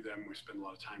interview them, we spend a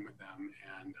lot of time with them,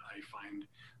 and I find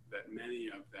that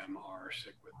many of them are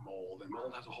sick with mold. And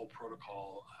mold has a whole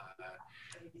protocol.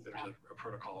 There's a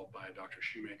protocol by Dr.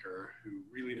 Shoemaker, who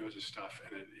really knows his stuff,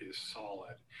 and it is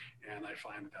solid. And I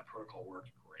find that protocol works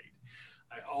great.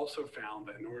 I also found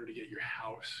that in order to get your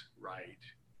house right,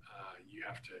 you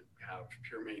have to have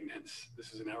Pure Maintenance.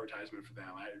 This is an advertisement for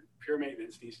them. Pure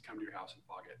Maintenance needs to come to your house and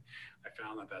fog it. I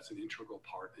found that that's an integral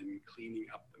part in cleaning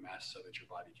up the mess so that your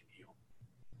body can heal.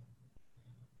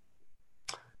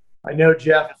 I know,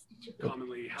 Jeff.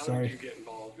 Commonly, how did you get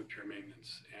involved with Pure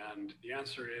Maintenance? And the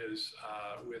answer is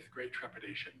with great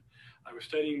trepidation. I was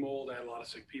studying mold. I had a lot of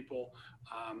sick people.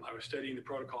 I was studying the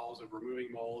protocols of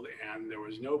removing mold, and there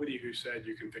was nobody who said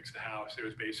you can fix the house. It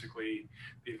was basically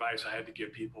the advice I had to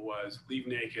give people was leave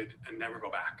naked and never go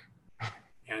back.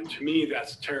 And to me,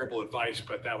 that's terrible advice,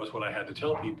 but that was what I had to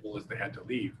tell people, is they had to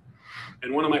leave.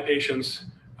 And one of my patients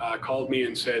called me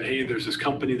and said, hey, there's this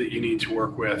company that you need to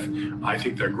work with. I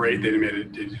think they're great. They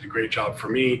did a great job for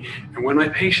me. And when my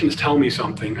patients tell me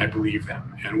something, I believe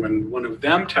them. And when one of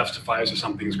them testifies that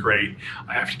something's great,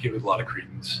 I have to give it a lot of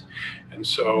credence. And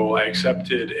so I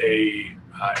accepted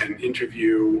an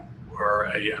interview or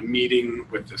a meeting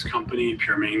with this company,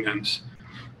 Pure Maintenance.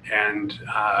 And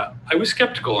I was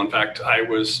skeptical. In fact, I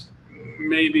was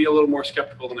maybe a little more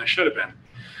skeptical than I should have been.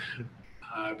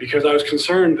 Because I was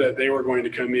concerned that they were going to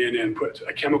come in and put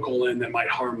a chemical in that might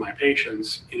harm my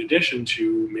patients, in addition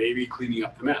to maybe cleaning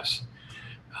up the mess.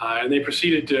 And they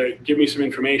proceeded to give me some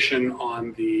information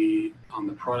on the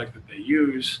product that they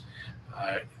use.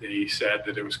 They said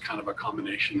that it was kind of a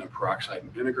combination of peroxide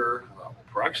and vinegar. Well,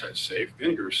 peroxide's safe,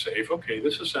 vinegar's safe. Okay,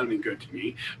 this is sounding good to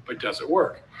me, but does it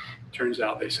work? Turns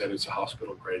out they said it's a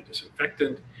hospital-grade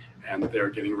disinfectant, and they're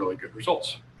getting really good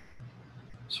results.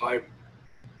 So I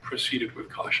proceeded with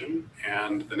caution,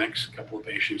 and the next couple of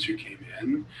patients who came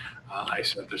in, I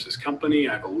said, there's this company,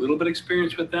 I have a little bit of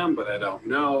experience with them, but I don't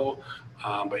know,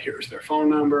 but here's their phone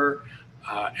number.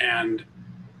 And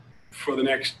for the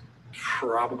next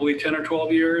probably 10 or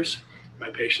 12 years, my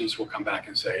patients will come back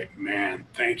and say, man,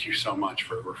 thank you so much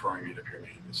for referring me to Pure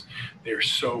Maintenance. They're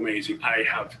so amazing. I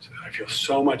feel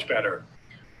so much better.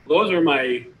 Those are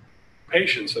my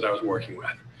patients that I was working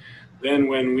with. Then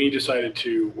when we decided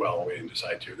to, well, we didn't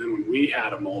decide to, then when we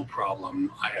had a mold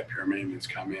problem, I had Pure Maintenance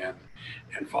come in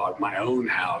and fog my own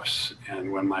house.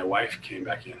 And when my wife came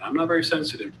back in, I'm not very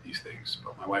sensitive to these things,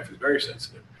 but my wife is very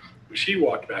sensitive. When she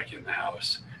walked back in the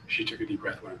house, she took a deep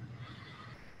breath, went,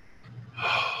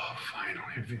 oh, finally,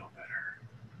 I feel better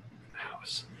in the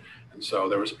house. And so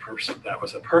there was that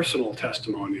was a personal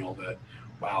testimonial that,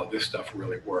 wow, this stuff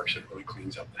really works. It really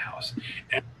cleans up the house.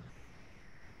 And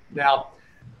now,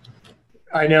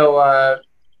 I know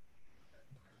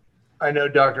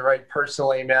Dr. Wright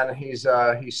personally, man. He's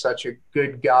such a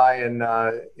good guy, and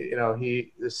you know,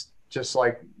 he is just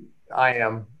like I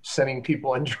am, sending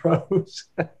people in droves.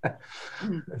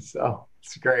 So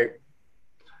it's great.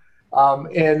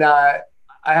 And I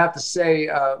have to say,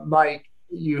 Mike,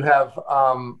 you have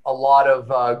a lot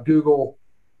of Google.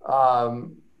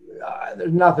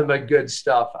 There's nothing but good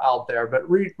stuff out there, but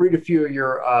read a few of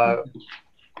your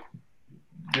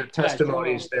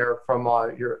testimonies there from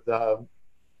the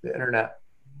internet.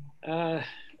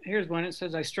 Here's one. It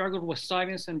says, I struggled with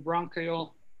sinus and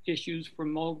bronchial issues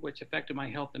from mold, which affected my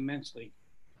health immensely.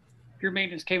 Pure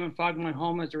Maintenance came and fogged my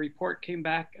home as a report came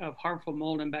back of harmful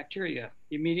mold and bacteria.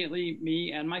 Immediately,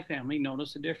 me and my family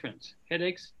noticed a difference.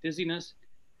 Headaches, dizziness,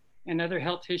 and other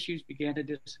health issues began to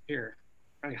disappear.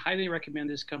 I highly recommend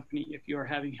this company if you are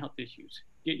having health issues.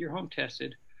 Get your home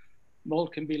tested.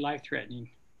 Mold can be life-threatening.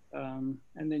 And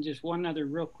then just one other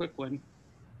real quick one.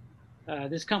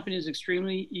 This company is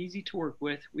extremely easy to work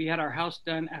with. We had our house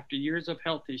done after years of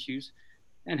health issues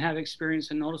and have experienced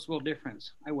a noticeable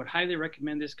difference. I would highly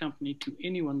recommend this company to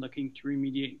anyone looking to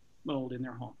remediate mold in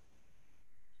their home.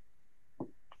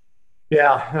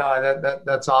 Yeah,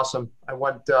 that's awesome.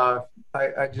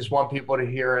 I just want people to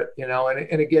hear it, you know,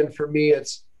 and again, for me,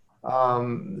 it's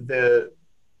the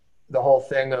whole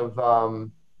thing of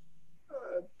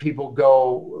people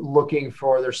go looking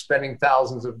they're spending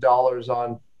thousands of dollars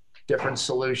on different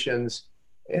solutions,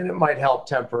 and it might help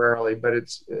temporarily, but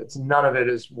it's none of it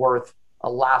is worth a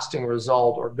lasting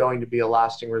result or going to be a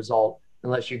lasting result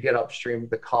unless you get upstream of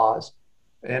the cause.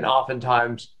 And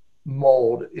oftentimes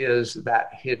mold is that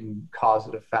hidden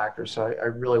causative factor. So I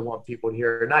really want people to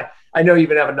hear it. And I know you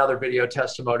even have another video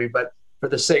testimony, but for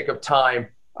the sake of time,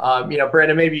 you know,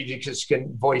 Brandon, maybe you just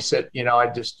can voice it. You know, I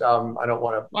just, I don't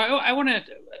want to. Well, I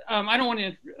don't want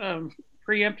to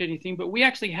preempt anything, but we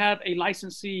actually have a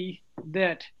licensee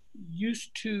that used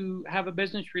to have a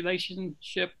business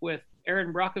relationship with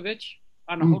Aaron Brockovich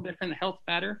on a whole different health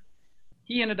matter.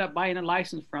 He ended up buying a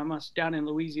license from us down in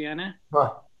Louisiana.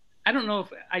 Huh.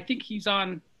 I think he's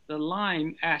on the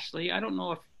line, Ashley. I don't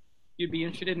know if you'd be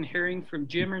interested in hearing from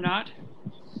Jim or not.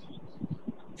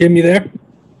 Jim, you there?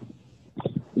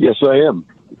 Yes, I am.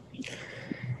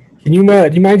 Can you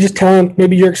do you mind just telling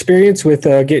maybe your experience with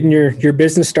getting your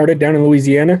business started down in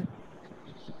Louisiana?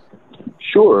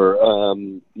 Sure.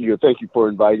 Thank you for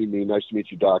inviting me. Nice to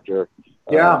meet you, Doctor.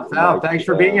 Yeah, thanks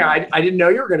for being here. I didn't know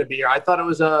you were going to be here. I thought it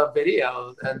was a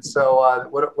video, and so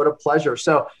what a pleasure.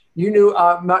 So you knew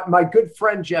my good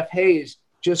friend Jeff Hayes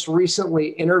just recently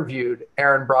interviewed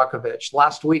Aaron Brockovich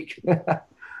last week.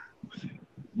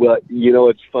 Well, you know,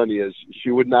 what's funny is she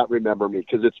would not remember me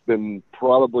because it's been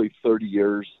probably 30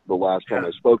 years the last time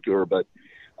I spoke to her. But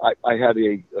I had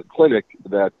a clinic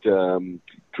that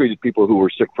treated people who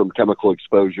were sick from chemical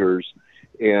exposures.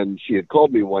 And she had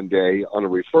called me one day on a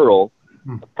referral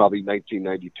probably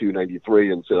 1992,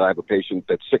 93, and said, I have a patient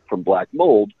that's sick from black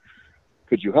mold.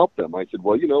 Could you help them? I said,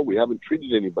 well, we haven't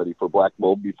treated anybody for black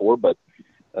mold before, but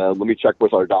let me check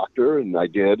with our doctor. And I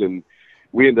did. And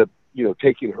we ended up,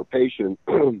 taking her patient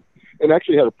and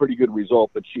actually had a pretty good result,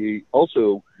 but she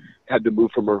also had to move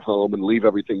from her home and leave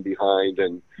everything behind.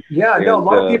 And a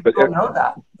lot of people don't know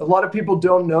that. A lot of people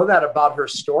don't know that about her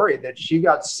story, that she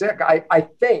got sick. I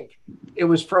think it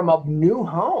was from a new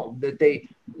home that they,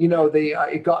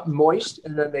 it got moist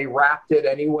and then they wrapped it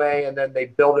anyway. And then they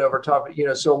built it over top of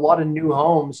it, so a lot of new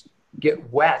homes get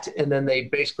wet and then they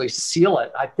basically seal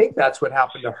it. I think that's what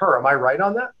happened to her. Am I right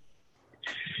on that?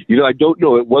 I don't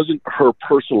know. It wasn't her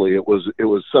personally. It was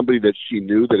somebody that she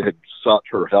knew that had sought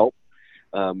her help.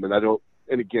 And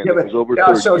again, it was over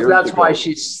 30 so years that's ago. why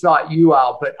she sought you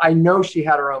out. But I know she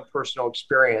had her own personal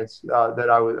experience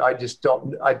I'm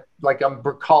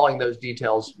recalling those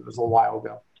details. It was a while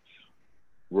ago.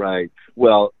 Right.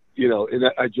 Well,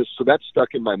 and so that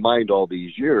stuck in my mind all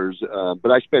these years.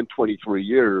 But I spent 23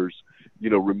 years,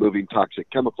 removing toxic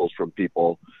chemicals from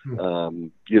people,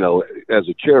 as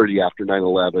a charity after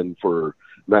 9/11 for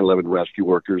 9/11 rescue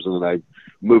workers. And then I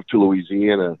moved to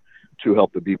Louisiana to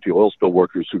help the BP oil spill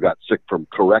workers who got sick from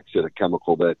Corexit, a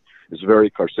chemical that is very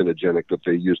carcinogenic that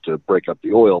they use to break up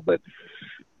the oil. But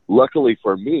luckily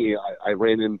for me, I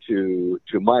ran into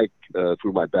Mike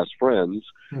through my best friends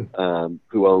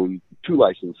who own 2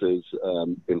 licenses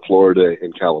in Florida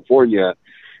and California.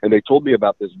 And they told me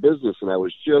about this business, and I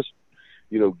was just,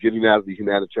 getting out of the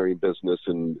humanitarian business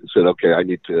and said, okay, I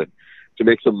need to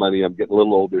make some money. I'm getting a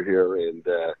little older here. And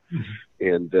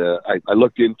I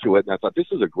looked into it and I thought, this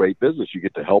is a great business. You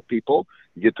get to help people,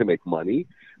 you get to make money.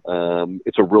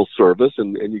 It's a real service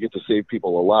and you get to save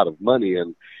people a lot of money.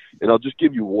 And I'll just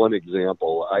give you one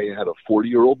example. I had a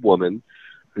 40-year-old woman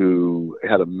who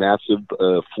had a massive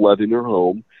flood in her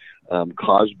home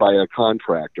caused by a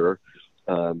contractor.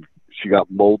 She got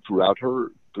mold throughout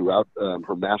her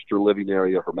master living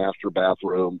area, her master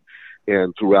bathroom,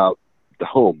 and throughout the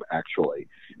home, actually.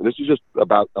 And this is just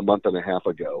about a month and a half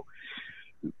ago.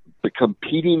 The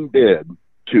competing bid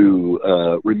to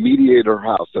remediate her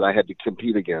house that I had to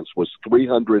compete against was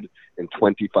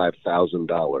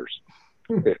 $325,000.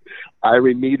 I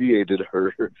remediated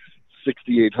her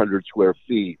 6,800 square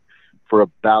feet for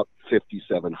about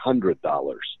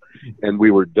 $5,700. And we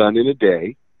were done in a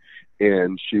day.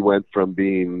 And she went from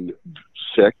being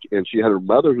sick, and she had her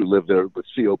mother who lived there with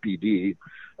COPD,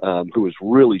 who was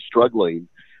really struggling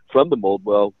from the mold.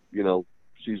 Well,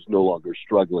 she's no longer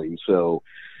struggling. So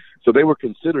they were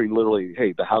considering literally,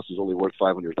 hey, the house is only worth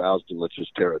 $500,000. Let's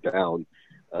just tear it down.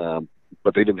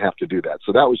 But they didn't have to do that.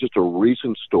 So that was just a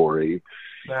recent story.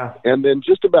 Yeah. And then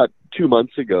just about 2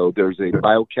 months ago, there's a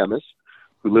biochemist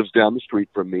who lives down the street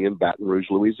from me in Baton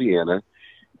Rouge, Louisiana.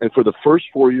 And for the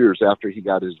first 4 years after he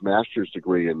got his master's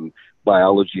degree in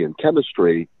biology and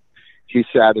chemistry, he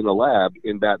sat in a lab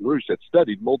in Baton Rouge that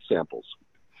studied mold samples.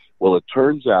 Well, it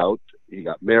turns out he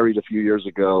got married a few years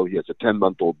ago. He has a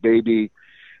 10-month-old baby.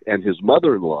 And his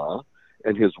mother-in-law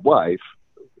and his wife,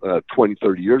 20,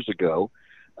 30 years ago,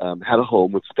 had a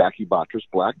home with Stachybotrys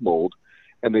black mold,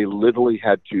 and they literally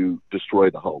had to destroy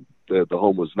the home. The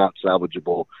home was not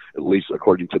salvageable, at least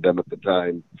according to them at the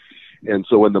time. And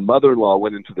so when the mother-in-law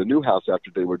went into the new house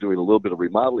after they were doing a little bit of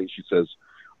remodeling, she says,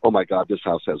 oh my God, this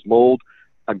house has mold.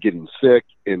 I'm getting sick,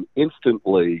 and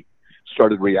instantly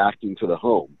started reacting to the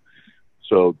home.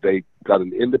 So they got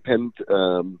an independent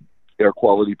air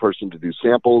quality person to do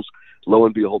samples. Lo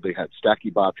and behold, they had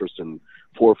Stachybotrys and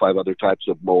 4 or 5 other types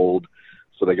of mold.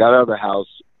 So they got out of the house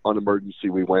on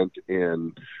emergency. We went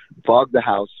and fogged the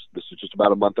house. This is just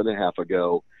about a month and a half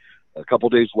ago. A couple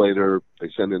days later, they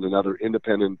send in another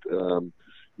independent,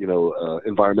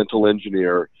 environmental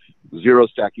engineer, 0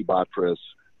 Stachybotrys,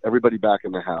 everybody back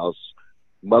in the house,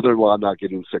 mother-in-law not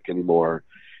getting sick anymore.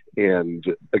 And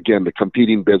again, the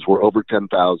competing bids were over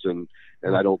 $10,000,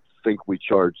 and I don't think we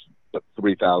charged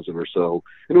 $3,000 or so.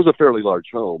 And it was a fairly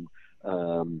large home.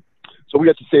 So we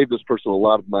got to save this person a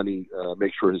lot of money,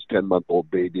 make sure his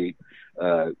 10-month-old baby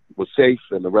was safe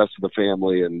and the rest of the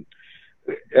family. And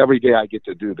every day I get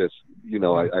to do this,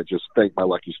 I just thank my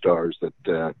lucky stars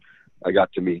that I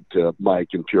got to meet Mike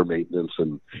in Pure Maintenance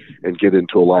and get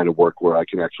into a line of work where I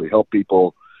can actually help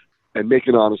people and make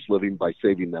an honest living by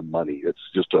saving them money.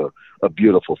 It's just a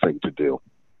beautiful thing to do.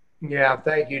 Yeah,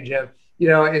 thank you, Jim.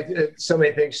 So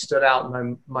many things stood out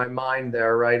in my mind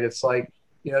there, right? It's like,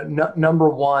 number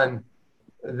one,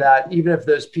 that even if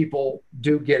those people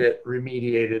do get it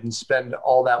remediated and spend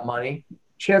all that money,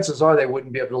 chances are they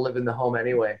wouldn't be able to live in the home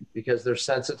anyway because they're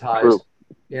sensitized,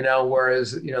 True.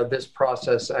 Whereas, this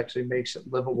process actually makes it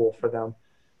livable for them.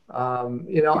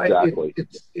 Exactly.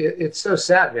 It's so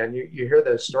sad, man. You hear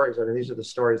those stories. I mean, these are the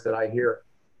stories that I hear,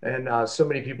 and so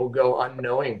many people go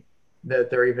unknowing that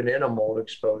they're even in a mold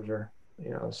exposure.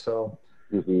 So.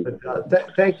 Hmm.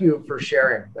 But thank you for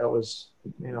sharing. That was,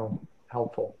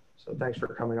 helpful. So thanks for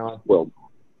coming on. Well,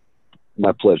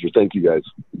 my pleasure. Thank you, guys.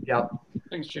 Yeah.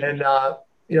 Thanks, Jim. And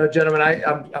gentlemen,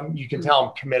 I'm you can tell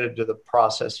I'm committed to the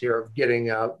process here of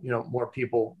getting more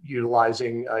people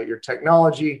utilizing your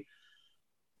technology.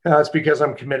 It's because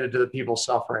I'm committed to the people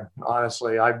suffering.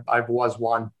 Honestly, I was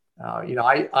one.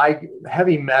 I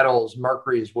heavy metals,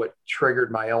 mercury is what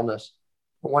triggered my illness.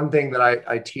 One thing that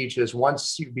I teach is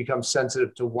once you become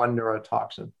sensitive to one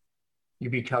neurotoxin, you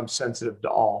become sensitive to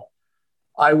all.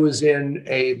 I was in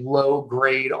a low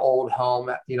grade old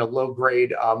home, low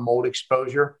grade mold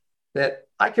exposure that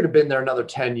I could have been there another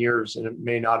 10 years and it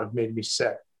may not have made me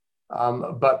sick.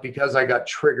 But because I got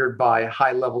triggered by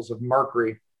high levels of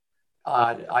mercury,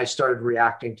 I started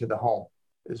reacting to the home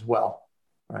as well.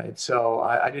 Right. So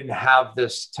I didn't have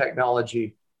this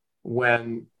technology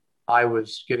when I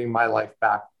was getting my life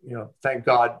back. Thank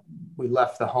God we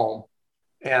left the home.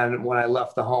 And when I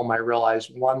left the home, I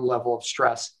realized one level of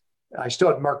stress, I still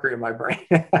had mercury in my brain,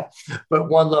 but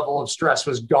one level of stress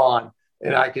was gone.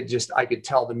 And I could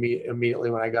tell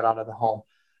immediately when I got out of the home,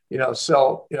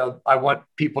 so I want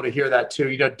people to hear that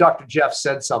too. Dr. Jeff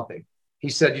said something. He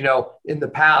said, in the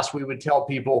past, we would tell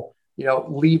people,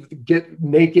 get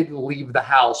naked and leave the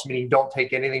house, meaning don't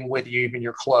take anything with you, even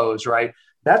your clothes, right?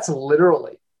 That's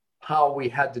literally how we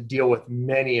had to deal with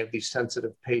many of these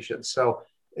sensitive patients. So,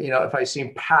 if I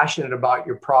seem passionate about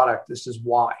your product, this is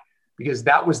why, because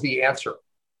that was the answer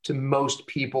to most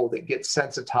people that get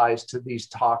sensitized to these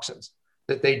toxins,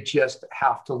 that they just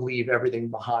have to leave everything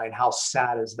behind. How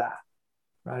sad is that?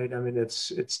 Right. I mean,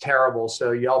 it's terrible.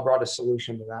 So y'all brought a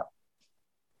solution to that.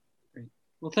 Great.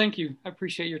 Well, thank you. I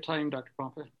appreciate your time, Dr.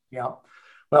 Pompa. Yeah.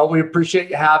 Well, we appreciate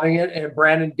you having it. And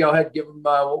Brandon, go ahead, give them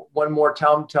one more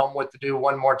time, tell them what to do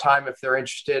one more time if they're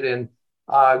interested in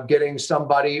getting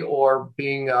somebody or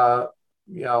being a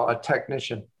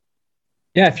technician.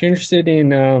 Yeah, if you're interested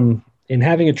in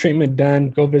having a treatment done,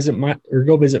 go visit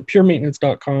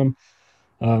puremaintenance.com.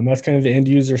 That's kind of the end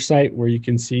user site where you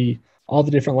can see all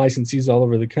the different licensees all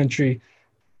over the country.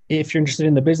 If you're interested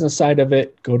in the business side of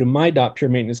it, go to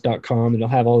my.puremaintenance.com. It'll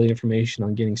have all the information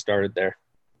on getting started there.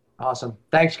 Awesome.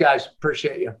 Thanks, guys.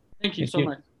 Appreciate you. Thank you so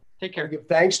much. Take care. Give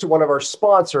thanks to one of our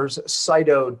sponsors,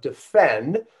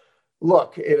 CytoDefend.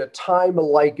 Look, at a time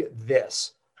like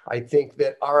this, I think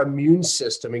that our immune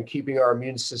system and keeping our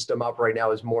immune system up right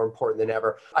now is more important than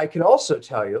ever. I can also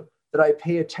tell you that I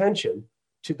pay attention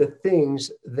to the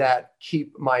things that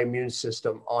keep my immune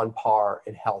system on par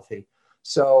and healthy.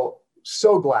 So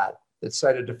glad that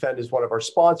CytoDefend is one of our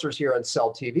sponsors here on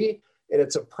Cell TV. And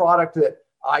it's a product that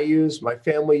I use, my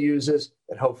family uses,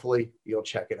 and hopefully you'll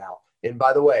check it out. And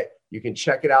by the way, you can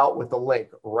check it out with the link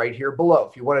right here below.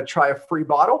 If you want to try a free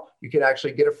bottle, you can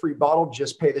actually get a free bottle,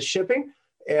 just pay the shipping.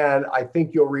 And I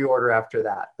think you'll reorder after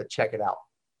that, but check it out.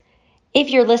 If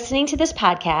you're listening to this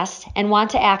podcast and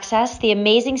want to access the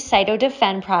amazing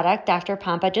CytoDefend product Dr.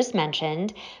 Pompa just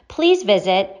mentioned, please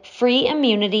visit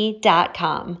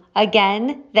freeimmunity.com.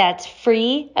 Again, that's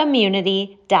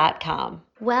freeimmunity.com.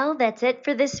 Well, that's it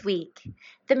for this week.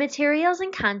 The materials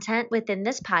and content within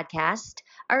this podcast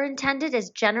are intended as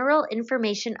general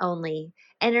information only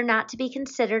and are not to be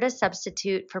considered a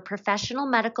substitute for professional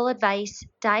medical advice,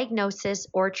 diagnosis,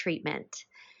 or treatment.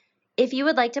 If you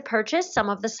would like to purchase some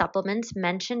of the supplements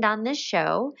mentioned on this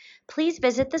show, please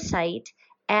visit the site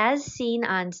as seen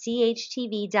on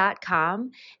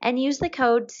CHTV.com and use the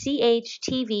code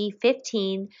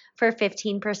CHTV15 for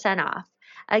 15% off.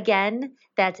 Again,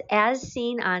 that's as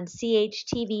seen on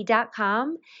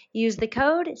CHTV.com. Use the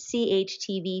code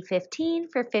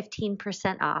CHTV15 for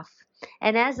 15% off.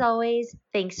 And as always,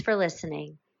 thanks for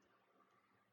listening.